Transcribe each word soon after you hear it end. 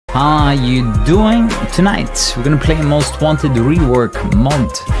How are you doing? Tonight we're gonna play Most Wanted Rework Mod.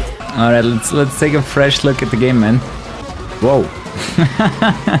 Alright, let's take a fresh look at the game, man. Whoa.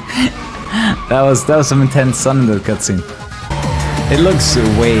 that was some intense sun in the cutscene. It looks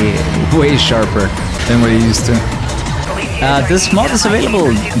way sharper than what it used to. This mod is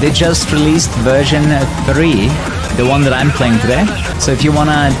available. They just released version 3, the one that I'm playing today. So if you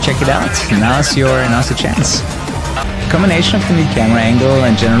wanna check it out, now's your chance. Combination of the new camera angle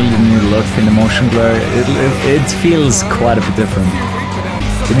and generally the new look in the motion blur, it feels quite a bit different.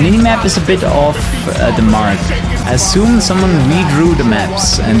 The minimap is a bit off the mark. I assume someone redrew the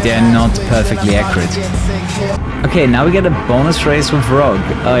maps and they're not perfectly accurate. Okay, now we get a bonus race with Rogue.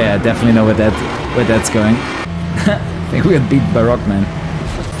 Oh yeah, I definitely know where that's going. I think we got beat by Rockman.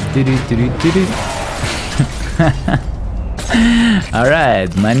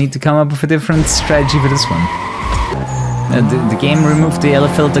 Alright, might need to come up with a different strategy for this one. The game removed the yellow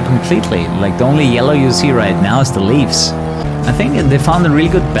filter completely. Like, the only yellow you see right now is the leaves. I think they found a really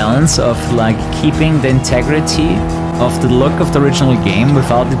good balance of like keeping the integrity of the look of the original game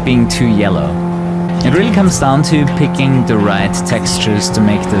without it being too yellow. It really comes down to picking the right textures to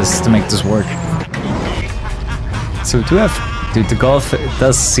make this work. So dude, the Golf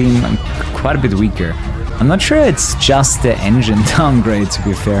does seem quite a bit weaker. I'm not sure it's just the engine downgrade, to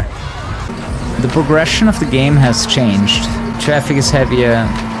be fair. The progression of the game has changed. Traffic is heavier,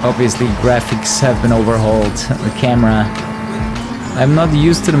 obviously graphics have been overhauled, the camera... I'm not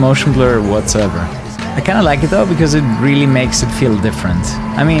used to the motion blur whatsoever. I kinda like it though, because it really makes it feel different.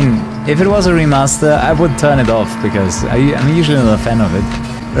 I mean, if it was a remaster, I would turn it off, because I'm usually not a fan of it.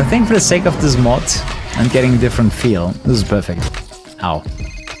 But I think for the sake of this mod, and getting a different feel, this is perfect. Ow.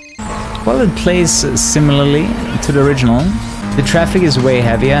 Well, it plays similarly to the original. The traffic is way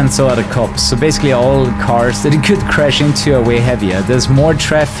heavier and so are the cops, so basically all cars that you could crash into are way heavier. There's more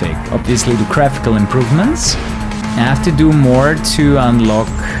traffic, obviously the graphical improvements. I have to do more to unlock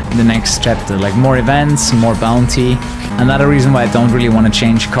the next chapter, like more events, more bounty. Another reason why I don't really want to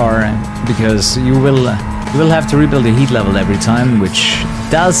change car, because you will have to rebuild the heat level every time, which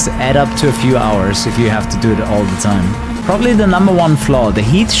does add up to a few hours if you have to do it all the time. Probably the #1 flaw, the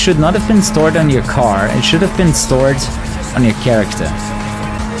heat should not have been stored on your car, it should have been stored on your character.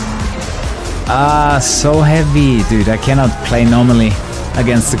 Ah, so heavy, dude, I cannot play normally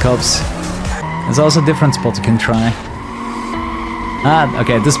against the cops. There's also a different spot you can try. Ah,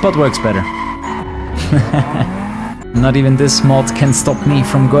 okay, this spot works better. Not even this mod can stop me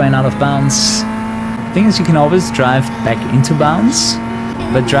from going out of bounds. The thing is, you can always drive back into bounds,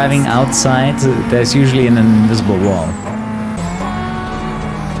 but driving outside, there's usually an invisible wall.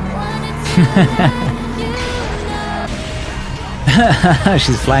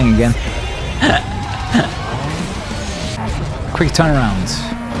 She's flying again. Quick turnaround.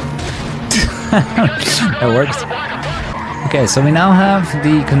 That worked. Okay, so we now have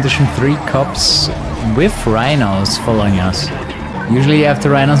the condition 3 cops with rhinos following us. Usually you have the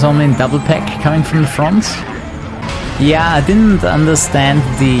rhinos only in double pack coming from the front. Yeah, I didn't understand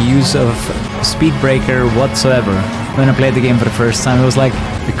the use of speed breaker whatsoever when I played the game for the first time. It was like,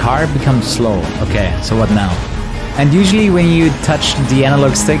 the car becomes slow. Okay, so what now? And usually when you touched the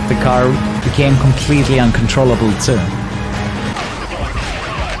analog stick, the car became completely uncontrollable too.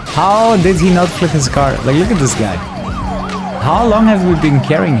 How did he not flip his car? Like, look at this guy. How long have we been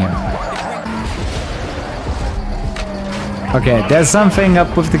carrying him? Okay, there's something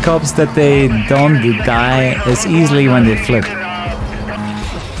up with the cops that they don't die as easily when they flip.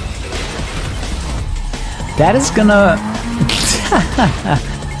 That is gonna...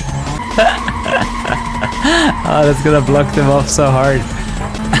 Oh, that's gonna block them off so hard.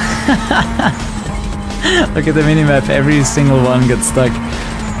 Look at the minimap, every single one gets stuck.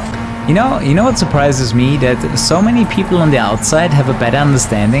 You know what surprises me? That so many people on the outside have a better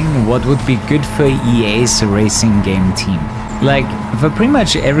understanding what would be good for EA's racing game team. Like, for pretty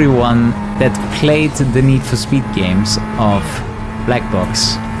much everyone that played the Need for Speed games of Black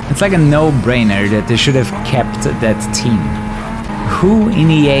Box, it's like a no-brainer that they should have kept that team. Who in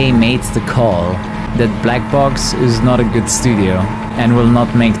EA made the call that Black Box is not a good studio and will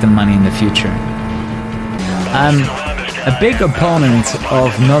not make the money in the future? I'm a big opponent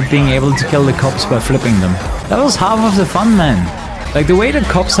of not being able to kill the cops by flipping them. That was half of the fun, man. Like, the way the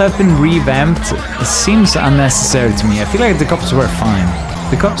cops have been revamped seems unnecessary to me. I feel like the cops were fine.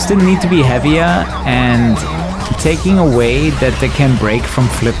 The cops didn't need to be heavier, and taking away that they can break from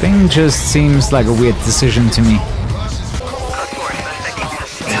flipping just seems like a weird decision to me.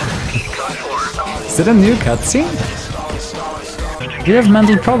 Is that a new cutscene? Do you have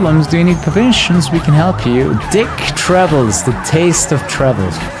mental problems? Do you need permissions? We can help you. Dick Travels, the taste of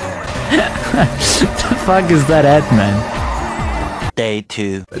travel. The fuck is that at, man? Day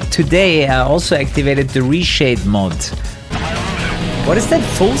 2. Today I also activated the reshade mod. What is that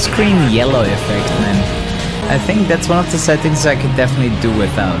full screen yellow effect, man? I think that's one of the settings I could definitely do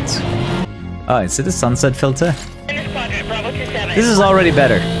without. Oh, is it a sunset filter? This is already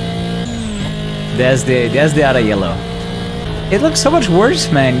better. There's the other yellow. It looks so much worse,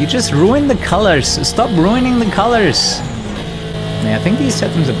 man. You just ruined the colors. Stop ruining the colors. Yeah, I think these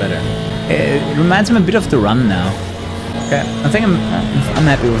settings are better. It reminds me a bit of the run now. Okay, I think I'm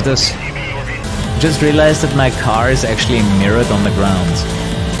happy with this. Just realized that my car is actually mirrored on the ground.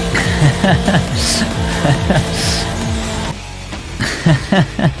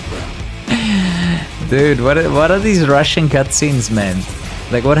 Dude, what are these Russian cutscenes, man?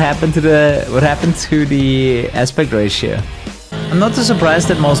 Like, what happened to the aspect ratio? I'm not too surprised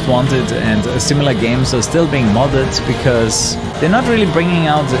that Most Wanted and similar games are still being modded, because they're not really bringing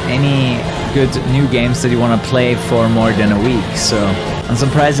out any good new games that you want to play for more than a week, so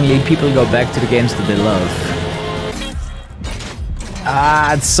unsurprisingly people go back to the games that they love.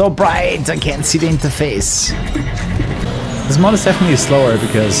 Ah, it's so bright, I can't see the interface. This mod is definitely slower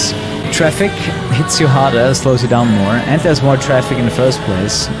because traffic hits you harder, slows you down more, and there's more traffic in the first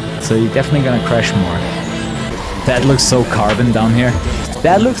place, so you're definitely gonna crash more. That looks so Carbon down here.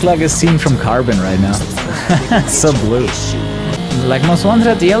 That looks like a scene from Carbon right now. So blue. Like Most Wanted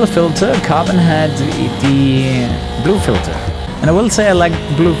had the yellow filter, Carbon had the blue filter. And I will say I like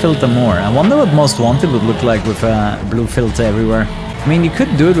the blue filter more. I wonder what Most Wanted would look like with a blue filter everywhere. I mean, you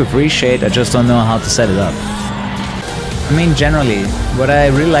could do it with reshade, I just don't know how to set it up. I mean, generally, what I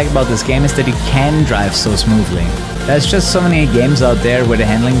really like about this game is that you can drive so smoothly. There's just so many games out there where the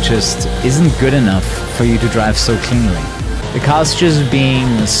handling just isn't good enough for you to drive so cleanly. The car's just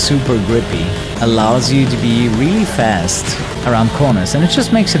being super grippy allows you to be really fast around corners, and it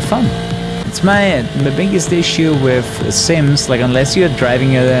just makes it fun. It's my biggest issue with Sims, like unless you're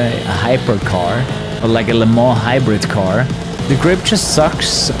driving a hyper car or like a Le Mans hybrid car, the grip just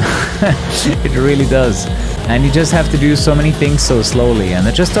sucks. It really does. And you just have to do so many things so slowly, and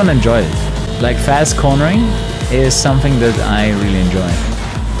I just don't enjoy it. Like fast cornering is something that I really enjoy.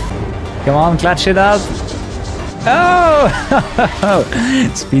 Come on, clutch it up! Oh!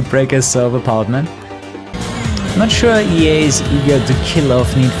 Speed Breaker is so overpowered, man. I'm not sure EA is eager to kill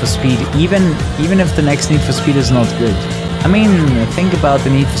off Need for Speed, even if the next Need for Speed is not good. I mean, think about the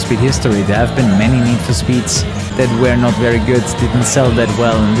Need for Speed history. There have been many Need for Speeds that were not very good, didn't sell that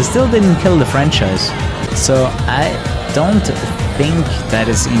well, and they still didn't kill the franchise. So I don't think that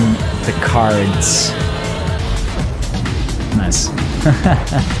is in the cards. Nice.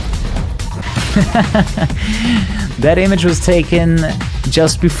 That image was taken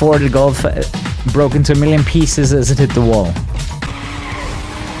just before the Golf broke into a million pieces as it hit the wall.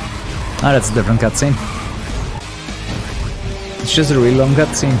 Oh, that's a different cutscene. It's just a really long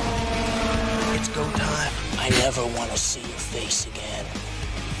cutscene. It's go time. I never want to see your face again.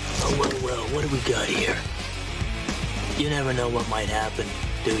 Well, what do we got here? You never know what might happen,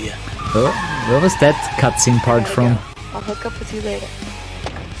 do you? Oh, where was that cutscene part from? I'll hook up with you later.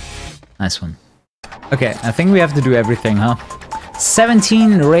 Nice one. Okay, I think we have to do everything, huh?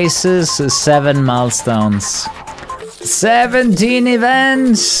 17 races, 7 milestones. 17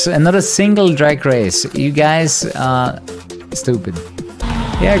 events! And not a single drag race. You guys are stupid.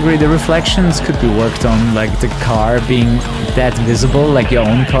 Yeah, I agree, the reflections could be worked on, like the car being that visible, like your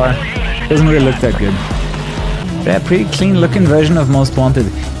own car. Doesn't really look that good. Yeah, pretty clean looking version of Most Wanted.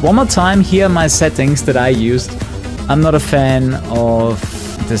 One more time, here are my settings that I used. I'm not a fan of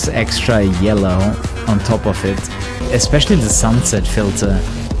this extra yellow on top of it. Especially the sunset filter.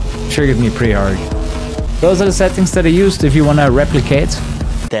 Triggered me pretty hard. Those are the settings that I used if you want to replicate.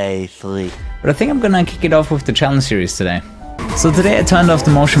 Day 3. But I think I'm gonna kick it off with the challenge series today. So today I turned off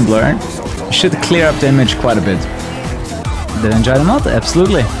the motion blur. Should clear up the image quite a bit. Did I enjoy the mod?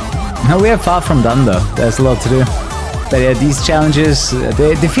 Absolutely. No, we are far from done though. There's a lot to do. But yeah, these challenges,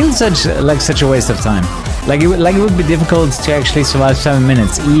 they feel such a waste of time. Like it would be difficult to actually survive 7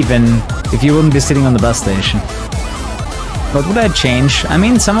 minutes, even if you wouldn't be sitting on the bus station. What would I change? I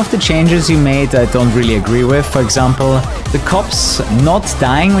mean, some of the changes you made I don't really agree with. For example, the cops not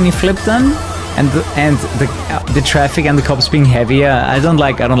dying when you flip them, and the traffic and the cops being heavier. I don't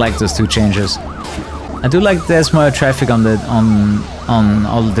like those two changes. I do like there's more traffic on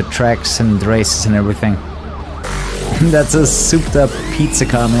all the tracks and races and everything. That's a souped up pizza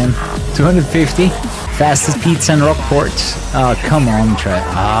car, man. 250, fastest pizza in Rockport. Oh, come on,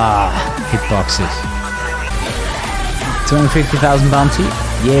 hitboxes. 250,000 bounty.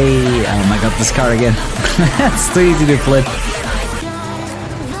 Yay! Oh my god, this car again. It's too easy to flip.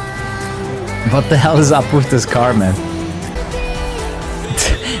 What the hell is up with this car, man?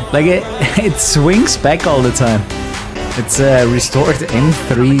 Like it swings back all the time. It's a restored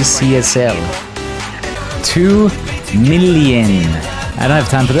M3 CSL. 2 million. I don't have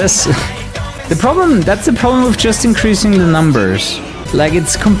time for this. That's the problem with just increasing the numbers. Like,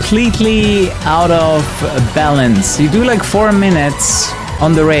 it's completely out of balance. You do like 4 minutes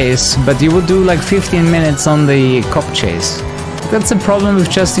on the race, but you would do like 15 minutes on the cop chase. That's the problem with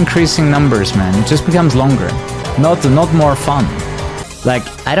just increasing numbers, man. It just becomes longer, not more fun. Like,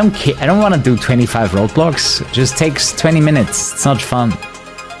 I don't care. I don't want to do 25 roadblocks. It just takes 20 minutes. It's not fun.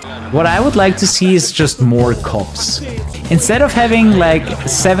 What I would like to see is just more cops. Instead of having like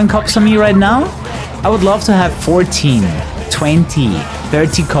 7 cops on me right now, I would love to have 14, 20,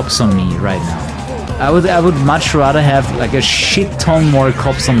 30 cops on me right now. I would much rather have like a shit ton more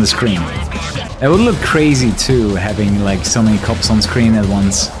cops on the screen. It would look crazy too, having like so many cops on screen at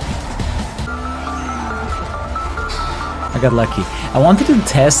once. I got lucky. I wanted to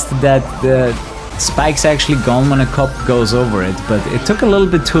test that the spike's actually gone when a cop goes over it, but it took a little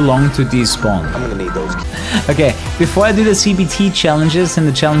bit too long to despawn. I'm gonna need those. Okay, before I do the CBT challenges in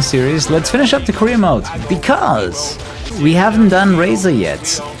the challenge series, let's finish up the career mode, because we haven't done Razor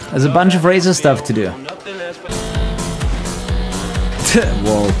yet. There's a bunch of Razor stuff to do.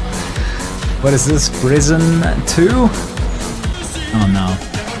 Whoa. What is this? Prison 2? Oh no.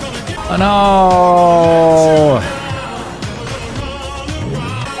 Oh no!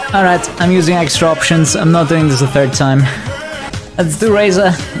 Alright, I'm using extra options. I'm not doing this a third time. Let's do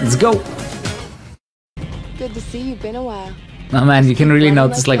Razor. Let's go! Good to see you. Been a while. Oh man, you can really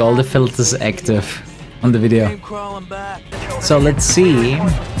notice like all the filters active on the video. So let's see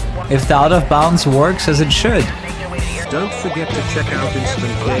if the out of bounds works as it should. Don't forget to check out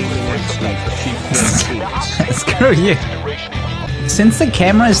Instant Gaming XD for cheap guarantees. Screw you. Since the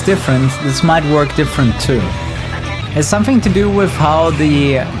camera is different, this might work different too. It's something to do with how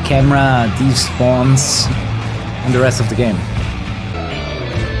the camera despawns in the rest of the game.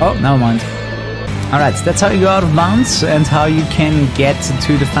 Oh, never mind. Alright, that's how you go out of bounds and how you can get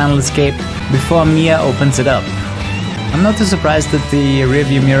to the final escape before Mia opens it up. I'm not too surprised that the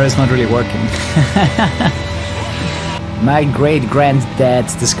rearview mirror is not really working. My great-granddad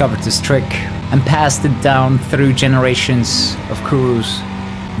discovered this trick and passed it down through generations of Kurus.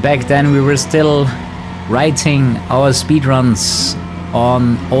 Back then we were still writing our speedruns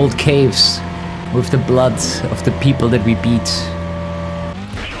on old caves with the blood of the people that we beat.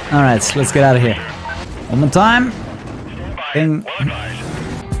 Alright, let's get out of here. One more time. Ding.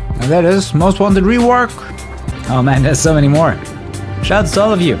 And that is Most Wanted Rework. Oh man, there's so many more. Shouts to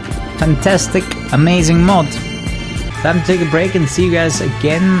all of you. Fantastic, amazing mod. Time to take a break and see you guys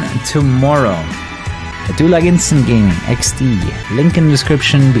again tomorrow. I do like Instant Gaming XD. Link in the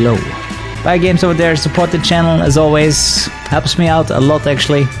description below. Buy games over there, support the channel as always. Helps me out a lot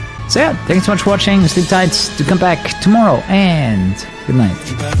actually. So yeah, thanks so much for watching. Sleep tight to come back tomorrow and good night.